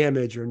any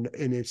damage, and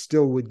it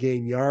still would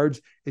gain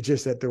yards. It's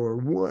just that there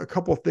were a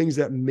couple of things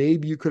that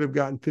maybe you could have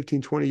gotten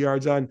 15, 20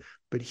 yards on,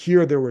 but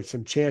here there were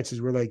some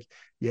chances where like,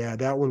 yeah,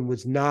 that one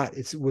was not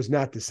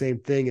the same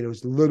thing. And it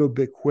was a little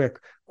bit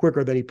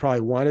quicker than he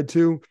probably wanted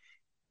to.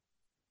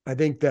 I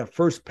think that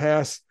first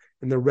pass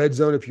in the red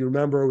zone, if you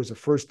remember, it was a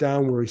first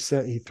down where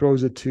he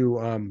throws it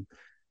to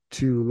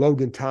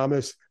Logan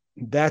Thomas.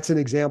 That's an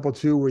example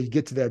too, where you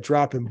get to that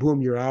drop and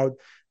boom, you're out.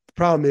 The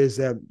problem is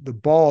that the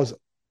ball's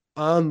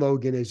on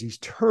Logan as he's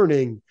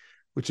turning,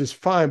 which is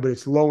fine, but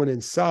it's low and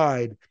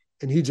inside,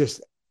 and he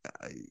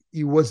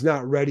was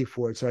not ready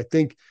for it. So I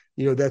think,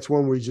 that's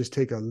one where you just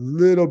take a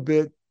little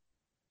bit,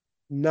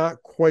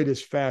 not quite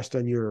as fast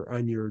on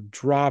your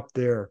drop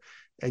there,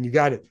 and you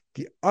got it.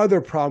 The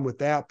other problem with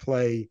that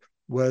play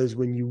was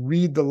when you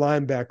read the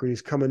linebacker and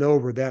he's coming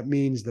over, that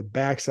means the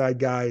backside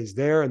guy is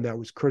there, and that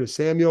was Curtis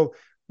Samuel.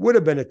 Would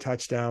have been a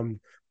touchdown.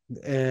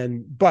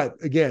 But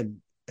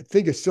again, I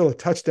think it's still a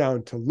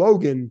touchdown to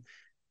Logan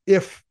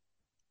if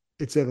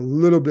it's at a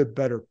little bit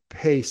better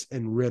pace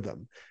and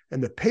rhythm.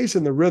 And the pace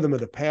and the rhythm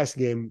of the pass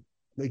game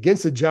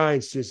against the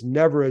Giants just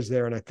never is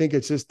there. And I think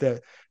it's just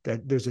that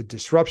there's a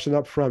disruption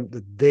up front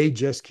that they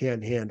just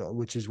can't handle,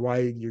 which is why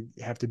you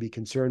have to be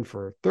concerned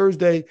for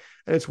Thursday.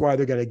 And it's why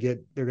they're going to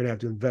have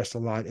to invest a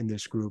lot in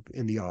this group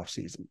in the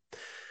offseason.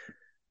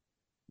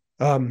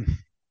 All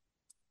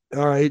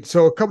right.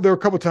 So there were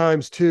a couple of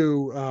times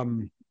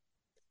too,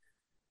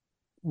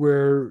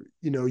 where,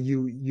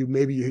 you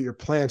maybe you hit your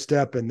plan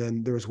step, and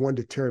then there was one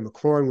to Terry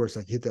McLaurin where it's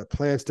like you hit that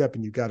plan step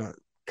and you got to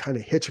kind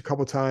of hitch a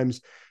couple of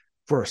times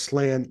for a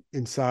slant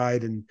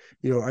inside. And,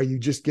 are you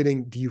just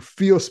do you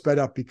feel sped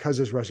up because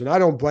it's rushing? I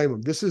don't blame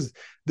him.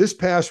 This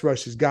pass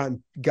rush has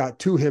got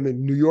to him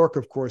in New York,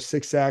 of course,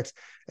 6 sacks.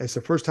 And it's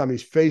the first time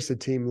he's faced a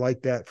team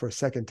like that for a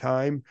second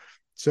time.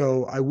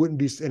 So I wouldn't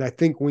be, and I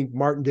think Wink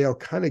Martindale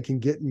kind of can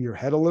get in your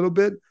head a little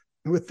bit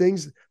with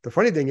things. The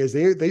funny thing is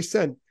they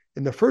sent,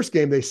 in the first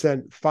game, they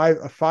sent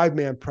a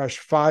five-man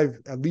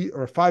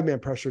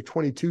pressure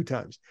 22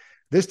 times.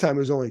 This time it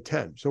was only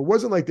 10. So it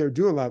wasn't like they were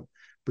doing a lot,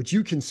 but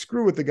you can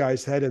screw with the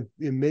guy's head and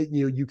make,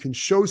 you can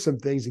show some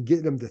things and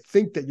get them to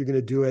think that you're going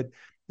to do it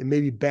and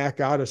maybe back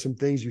out of some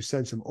things. You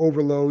send some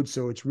overload.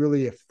 So it's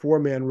really a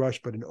 4-man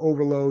rush, but an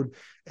overload,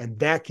 and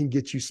that can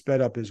get you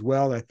sped up as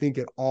well. And I think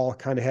it all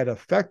kind of had an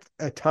effect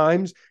at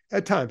times,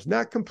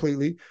 not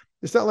completely.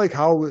 It's not like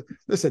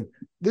listen,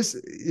 this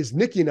is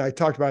Nikki and I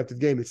talked about the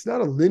game. It's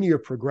not a linear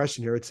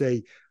progression here. It's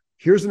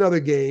here's another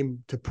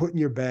game to put in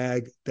your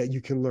bag that you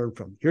can learn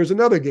from. Here's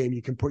another game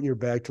you can put in your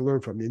bag to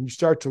learn from. And you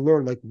start to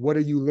learn, like, what are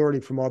you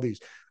learning from all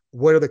these?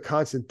 What are the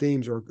constant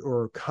themes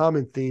or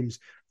common themes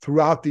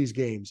throughout these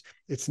games?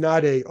 It's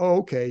not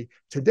okay,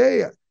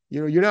 today,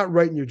 you're not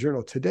writing your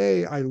journal.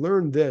 Today I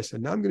learned this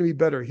and I'm going to be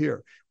better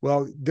here.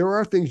 Well, there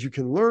are things you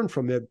can learn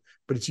from it,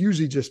 but it's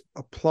usually just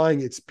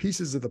applying its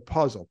pieces of the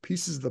puzzle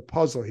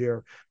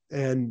here.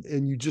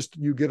 And you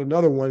get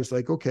another one. It's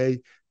like, okay,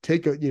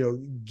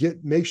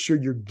 make sure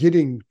you're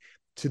getting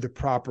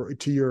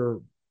to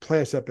your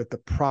plan step at the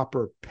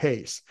proper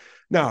pace.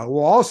 Now,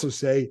 we'll also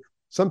say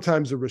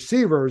sometimes the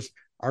receivers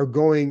are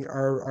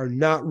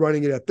not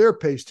running it at their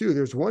pace too.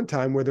 There's one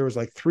time where there was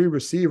like 3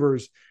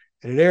 receivers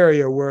in an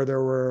area where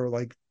there were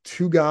like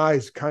 2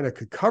 guys kind of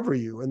could cover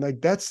you. And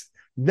like, that's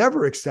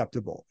never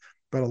acceptable.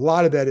 But a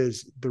lot of that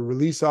is the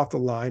release off the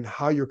line,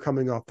 how you're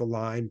coming off the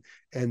line,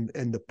 and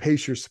the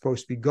pace you're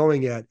supposed to be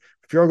going at.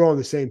 If you're all going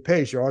the same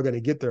pace, you're all going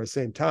to get there at the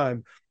same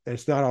time. And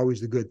it's not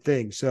always the good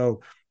thing.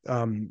 So,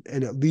 and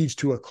it leads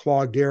to a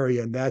clogged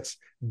area, and that's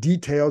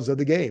details of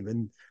the game.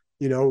 And,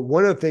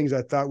 one of the things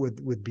I thought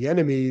with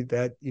Bieniemy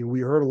that,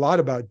 we heard a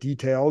lot about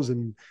details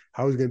and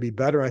how it's going to be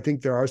better. I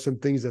think there are some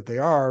things that they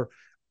are,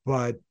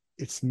 but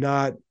it's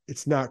not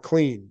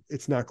clean.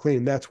 It's not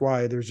clean. That's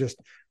why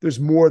there's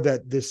more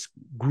that this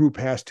group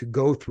has to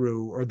go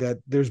through, or that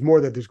there's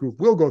more that this group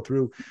will go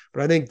through.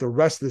 But I think the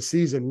rest of the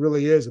season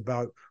really is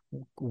about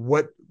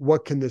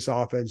what can this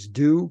offense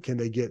do?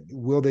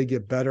 Will they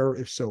get better?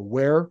 If so,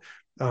 where?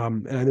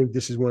 And I think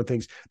this is one of the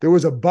things. There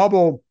was a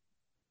bubble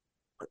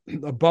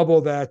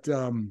that,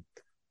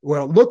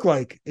 well, it looked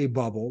like a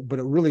bubble, but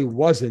it really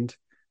wasn't,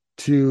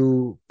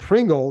 to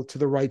Pringle to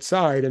the right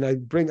side. And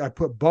I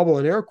put bubble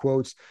in air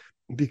quotes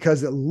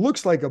because it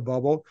looks like a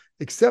bubble,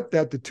 except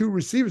that the two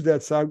receivers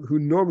that side who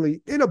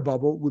normally in a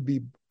bubble would be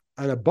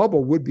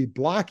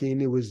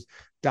blocking. It was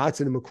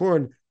Dotson and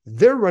McLaurin.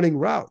 They're running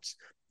routes.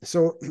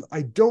 So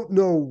I don't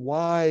know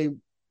why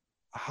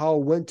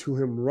Howell went to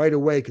him right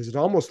away, because it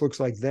almost looks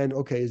like then,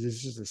 okay, is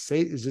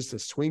this a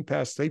swing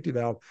pass safety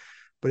valve?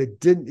 But it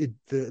didn't.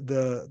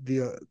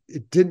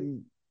 It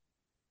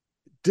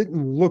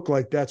didn't look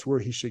like that's where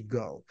he should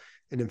go.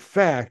 And in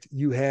fact,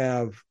 you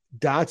have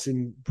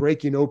Dotson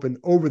breaking open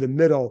over the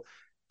middle.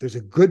 There's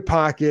a good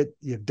pocket.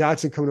 You have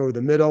Dotson coming over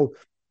the middle.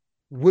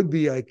 Would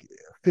be like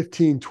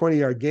 15,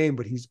 20-yard game,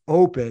 but he's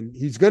open.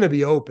 He's going to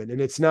be open.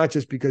 And it's not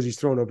just because he's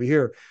thrown over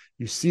here.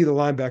 You see the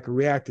linebacker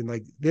reacting,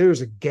 like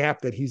there's a gap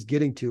that he's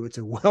getting to. It's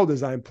a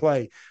well-designed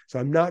play. So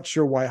I'm not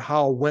sure why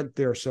Howell went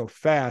there so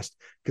fast,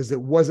 because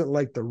it wasn't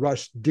like the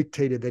rush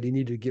dictated that he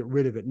needed to get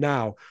rid of it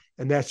now.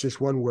 And that's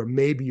just one where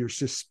maybe you're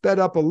just sped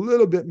up a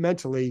little bit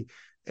mentally,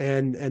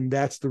 and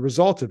that's the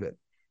result of it.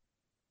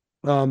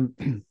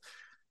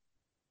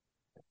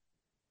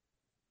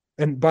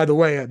 And by the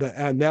way,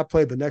 on that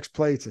play, the next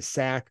play, it's a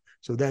sack.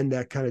 So then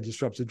that kind of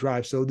disrupts the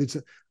drive. So it's,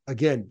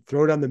 again,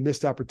 throw it on the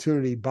missed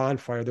opportunity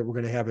bonfire that we're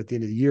going to have at the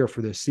end of the year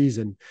for this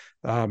season.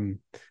 Then,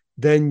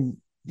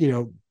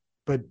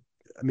 but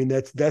I mean,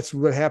 that's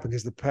what happened,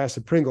 because the pass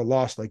to Pringle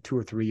lost like 2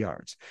 or 3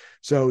 yards.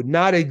 So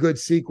not a good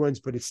sequence,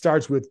 but it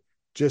starts with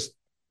just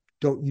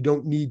you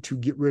don't need to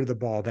get rid of the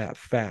ball that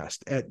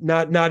fast.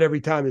 Not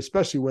every time,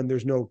 especially when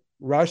there's no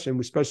rush, and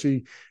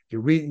especially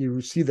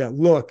you see that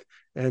look,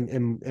 and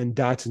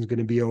Dotson's going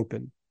to be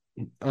open.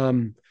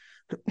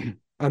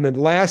 On the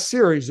last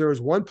series, there was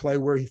one play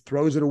where he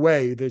throws it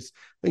away. I think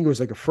it was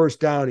like a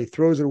first down. He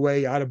throws it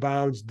away out of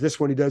bounds. This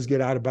one, he does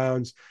get out of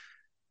bounds.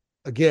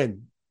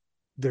 Again,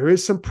 there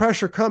is some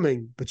pressure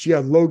coming, but you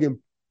have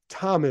Logan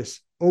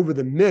Thomas over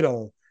the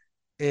middle.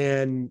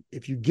 And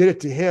if you get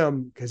it to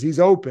him, because he's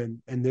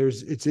open and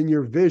it's in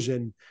your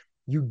vision,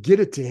 you get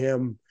it to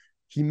him,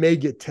 he may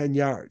get 10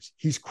 yards.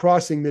 He's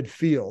crossing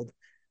midfield.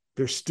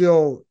 There's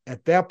still,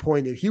 at that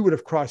point, if he would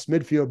have crossed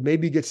midfield,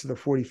 maybe gets to the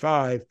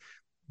 45,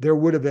 there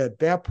would have, at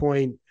that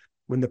point,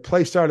 when the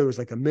play started, it was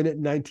like 1 minute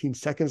and 19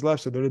 seconds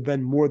left. So there would have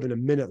been more than a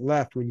minute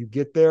left when you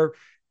get there.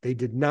 They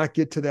did not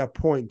get to that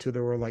point until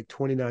there were like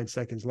 29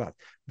 seconds left.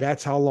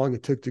 That's how long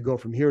it took to go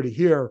from here to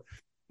here.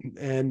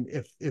 And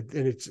and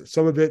it's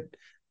some of it,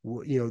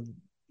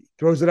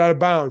 throws it out of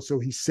bounds. So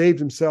he saved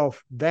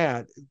himself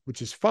that,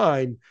 which is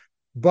fine.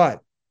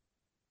 But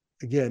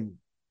again,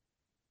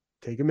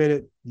 take a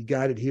minute. You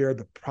got it here.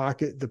 The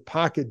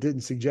pocket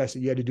didn't suggest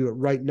that you had to do it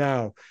right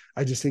now.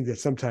 I just think that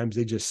sometimes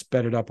they just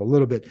sped it up a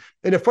little bit.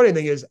 And the funny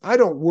thing is, I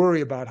don't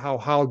worry about how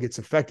Howell gets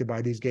affected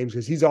by these games,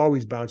 because he's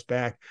always bounced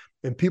back,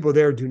 and people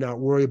there do not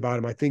worry about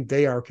him. I think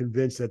they are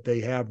convinced that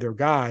they have their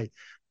guy.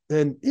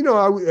 And,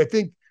 I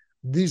think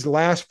these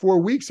last 4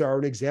 weeks are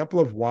an example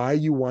of why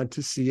you want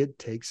to see it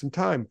take some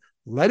time.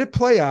 Let it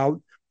play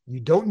out. You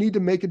don't need to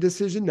make a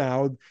decision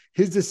now.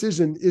 His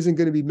decision isn't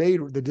going to be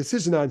made. The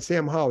decision on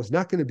Sam Howell is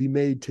not going to be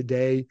made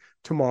today,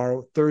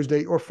 tomorrow,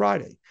 Thursday, or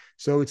Friday.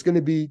 So it's going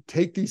to be,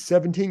 take these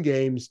 17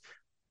 games.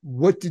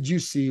 What did you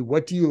see?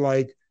 What do you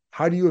like?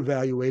 How do you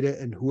evaluate it?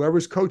 And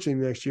whoever's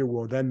coaching next year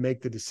will then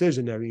make the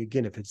decision. I mean,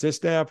 again, if it's this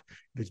staff,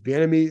 if it's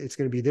Bieniemy, it's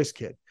going to be this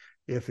kid.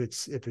 If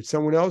it's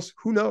someone else,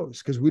 who knows?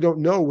 Because we don't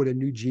know what a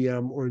new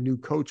GM or a new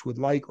coach would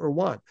like or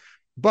want.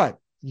 But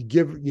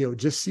you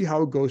just see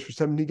how it goes for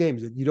 17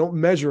 games. You don't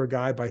measure a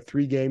guy by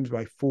 3 games,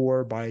 by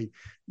 4, by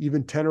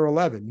even 10 or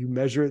 11. You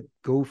measure it,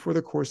 go for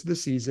the course of the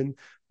season.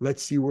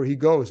 Let's see where he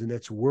goes. And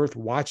that's worth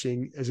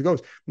watching as it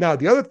goes. Now,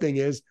 the other thing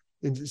is,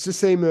 it's the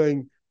same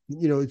thing,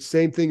 it's the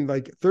same thing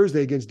like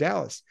Thursday against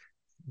Dallas.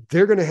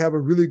 They're going to have a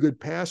really good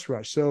pass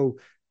rush. So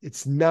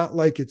it's not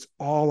like it's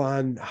all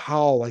on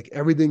Howell, like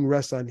everything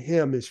rests on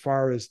him as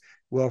far as,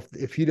 well,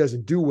 if he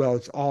doesn't do well,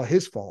 it's all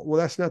his fault.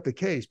 Well, that's not the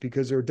case,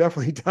 because there are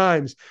definitely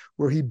times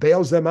where he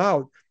bails them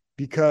out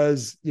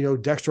because,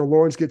 Dexter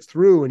Lawrence gets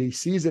through and he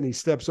sees it and he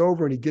steps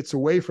over and he gets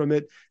away from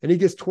it and he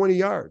gets 20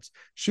 yards.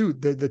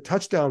 Shoot, the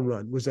touchdown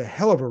run was a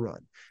hell of a run.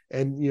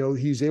 And,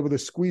 he's able to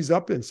squeeze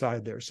up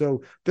inside there.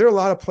 So there are a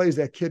lot of plays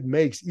that kid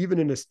makes, even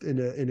in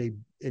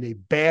a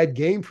bad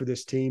game for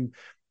this team.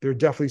 There are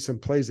definitely some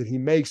plays that he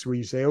makes where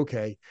you say,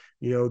 okay,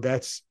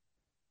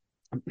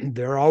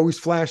 there are always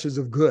flashes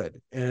of good,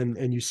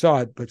 and you saw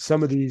it, but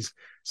some of these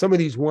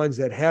ones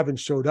that haven't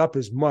showed up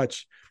as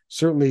much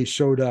certainly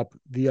showed up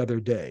the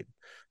other day.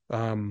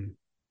 And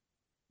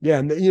but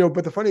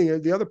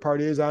the other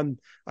part is on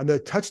the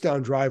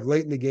touchdown drive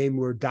late in the game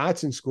where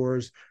Dotson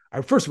scores.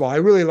 First of all, I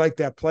really like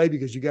that play,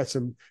 because you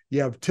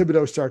have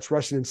Thibodeau starts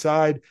rushing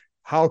inside.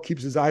 Howell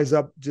keeps his eyes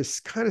up,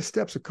 just kind of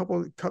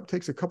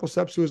takes a couple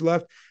steps to his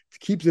left,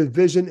 keeps his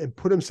vision and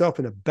put himself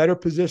in a better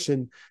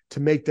position to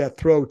make that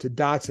throw to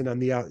Dotson on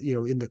the out,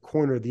 in the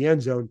corner of the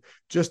end zone,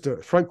 just a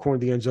front corner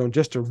of the end zone,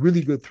 just a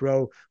really good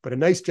throw, but a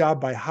nice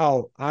job by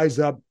Howell. Eyes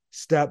up,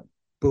 step,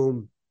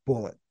 boom,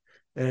 bullet.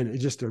 And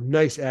just a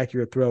nice,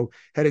 accurate throw.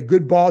 Had a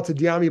good ball to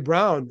De'Ami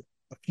Brown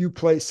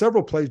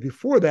several plays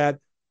before that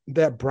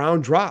Brown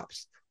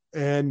drops.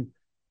 And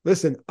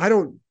listen,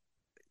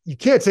 you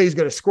can't say he's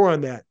going to score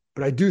on that,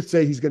 but I do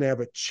say he's going to have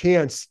a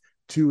chance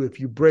to, if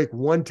you break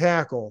one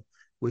tackle,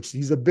 which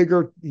he's a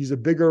bigger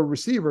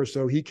receiver,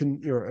 so he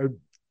can,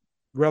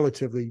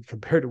 relatively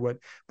compared to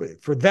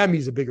but for them,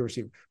 he's a bigger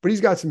receiver, but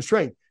he's got some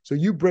strength. So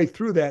you break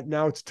through that.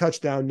 Now it's a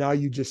touchdown. Now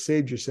you just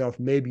saved yourself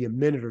maybe a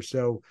minute or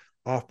so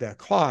off that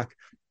clock.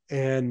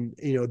 And,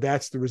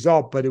 that's the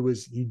result, but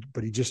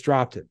he just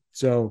dropped it.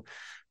 So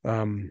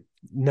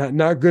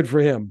not good for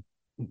him.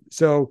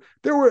 So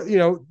there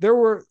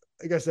were,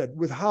 like I said,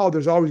 with Howell,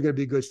 there's always going to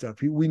be good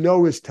stuff. We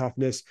know his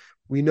toughness.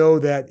 We know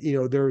that,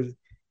 there's,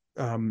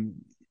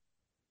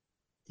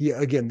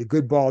 again, the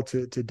good ball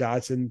to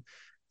Dotson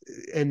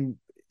and,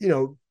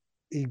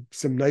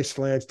 some nice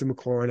slants to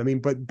McLaurin. I mean,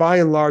 but by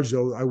and large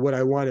though, what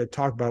I want to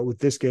talk about with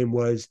this game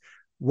was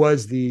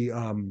the,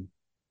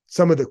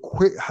 some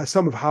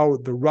of how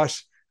the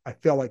rush, I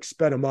felt like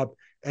sped him up.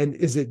 And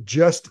is it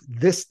just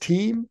this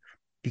team?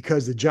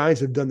 Because the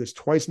Giants have done this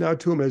twice now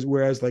to him,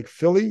 whereas like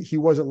Philly, he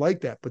wasn't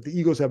like that, but the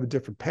Eagles have a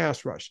different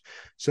pass rush.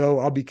 So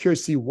I'll be curious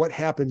to see what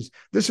happens.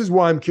 This is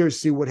why I'm curious to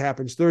see what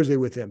happens Thursday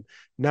with him,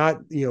 not,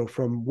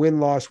 from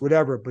win-loss,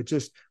 whatever, but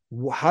just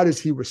how does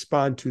he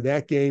respond to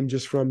that game?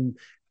 Just from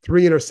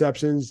 3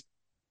 interceptions.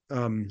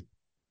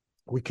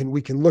 We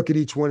can look at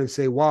each one and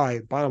say why.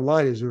 Bottom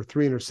line is there are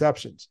 3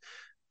 interceptions.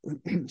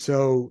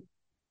 So,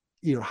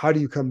 how do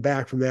you come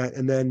back from that?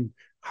 And then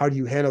how do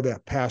you handle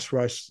that pass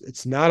rush?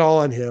 It's not all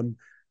on him,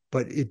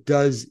 but it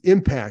does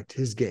impact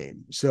his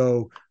game.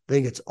 So I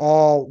think it's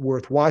all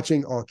worth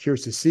watching, all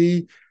curious to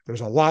see.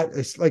 There's a lot.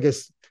 It's like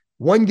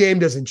one game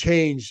doesn't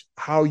change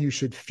how you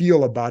should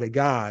feel about a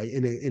guy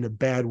in a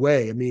bad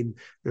way. I mean,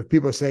 if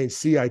people are saying,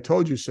 see, I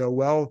told you so,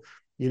 well,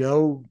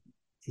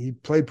 he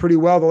played pretty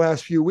well the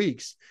last few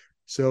weeks.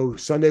 So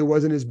Sunday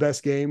wasn't his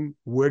best game.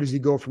 Where does he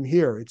go from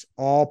here? It's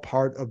all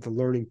part of the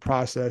learning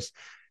process.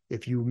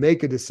 If you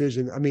make a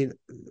decision, I mean,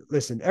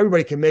 listen,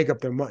 everybody can make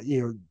up their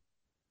mind,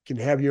 can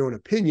have your own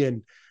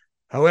opinion.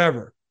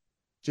 However,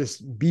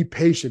 just be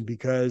patient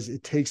because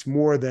it takes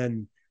more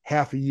than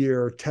half a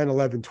year, 10,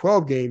 11,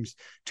 12 games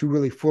to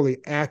really fully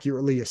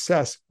accurately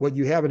assess what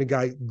you have in a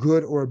guy,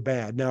 good or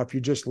bad. Now, if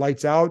you're just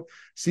lights out,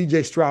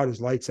 CJ Stroud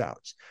is lights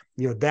out.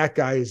 That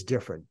guy is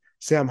different.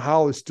 Sam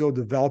Howell is still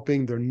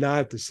developing. They're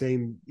not the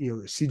same.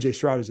 CJ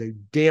Stroud is a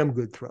damn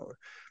good thrower.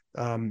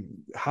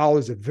 Howell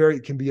is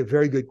can be a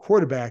very good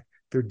quarterback.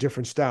 They're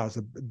different styles,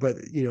 but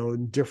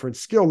in different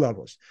skill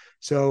levels.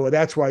 So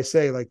that's why I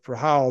say, like for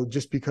Howell,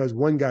 just because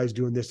one guy's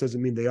doing this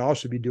doesn't mean they all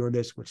should be doing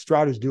this. What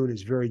Stroud is doing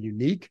is very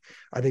unique.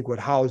 I think what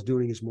Howell is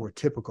doing is more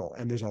typical.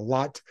 And there's a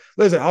lot.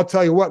 Listen, I'll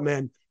tell you what,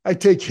 man, I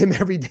take him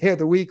every day of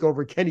the week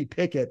over Kenny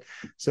Pickett.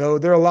 So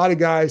there are a lot of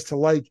guys to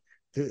like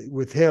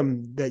with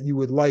him that you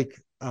would like.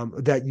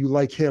 That you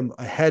like him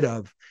ahead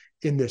of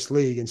in this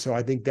league. And so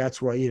I think that's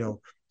why,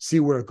 see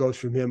where it goes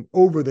from him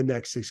over the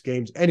next 6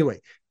 games. Anyway,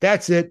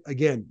 that's it.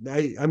 Again,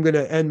 I'm going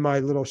to end my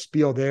little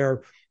spiel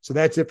there. So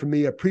that's it for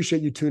me. I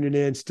appreciate you tuning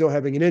in, still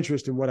having an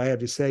interest in what I have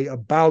to say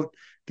about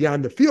the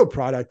on the field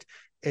product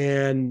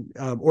and,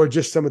 or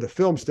just some of the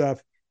film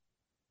stuff.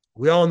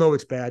 We all know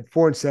it's bad.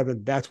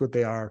 4-7, that's what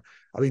they are.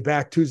 I'll be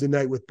back Tuesday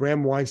night with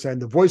Bram Weinstein,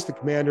 the voice of the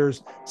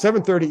Commanders,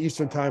 7:30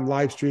 Eastern time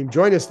live stream.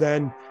 Join us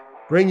then.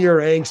 Bring your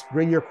angst,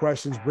 bring your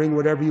questions, bring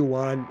whatever you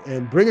want,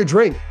 and bring a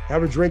drink.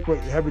 Have a drink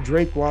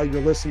while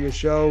you're listening to the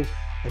show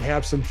and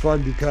have some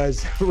fun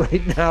because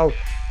right now,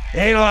 it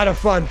ain't a lot of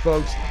fun,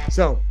 folks.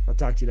 So I'll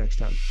talk to you next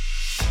time.